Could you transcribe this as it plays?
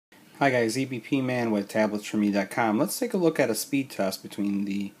Hi guys, EBPMAN with tabletsforme.com. Let's take a look at a speed test between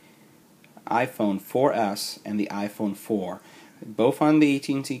the iPhone 4S and the iPhone 4, both on the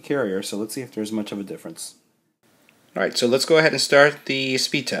AT&T carrier, so let's see if there's much of a difference. Alright, so let's go ahead and start the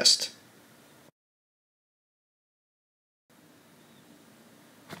speed test.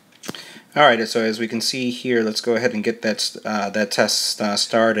 Alright, so as we can see here, let's go ahead and get that test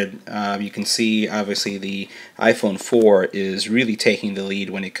started. You can see obviously the iPhone 4 is really taking the lead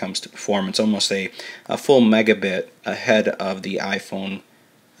when it comes to performance, almost a full megabit ahead of the iPhone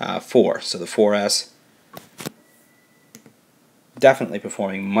 4. So the 4S definitely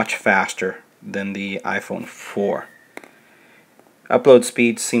performing much faster than the iPhone 4. Upload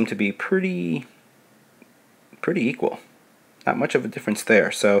speeds seem to be pretty equal. Not much of a difference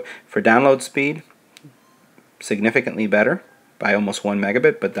there. So for download speed, significantly better by almost 1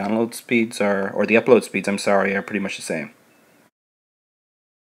 megabit, but download speeds or the upload speeds, I'm sorry, are pretty much the same.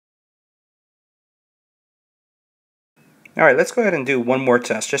 Alright, let's go ahead and do one more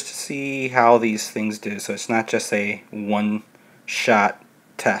test just to see how these things do. So it's not just a one-shot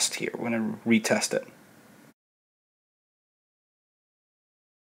test here. We're going to retest it.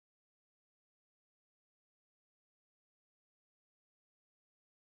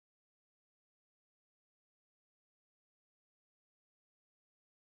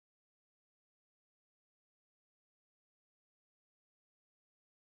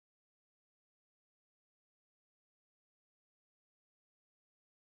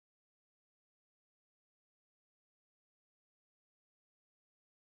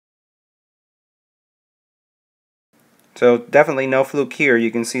 So definitely no fluke here.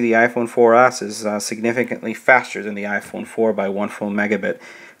 You can see the iPhone 4S is significantly faster than the iPhone 4 by 1 full megabit.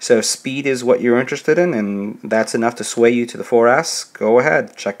 So speed is what you're interested in, and that's enough to sway you to the 4S. Go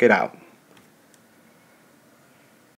ahead, check it out.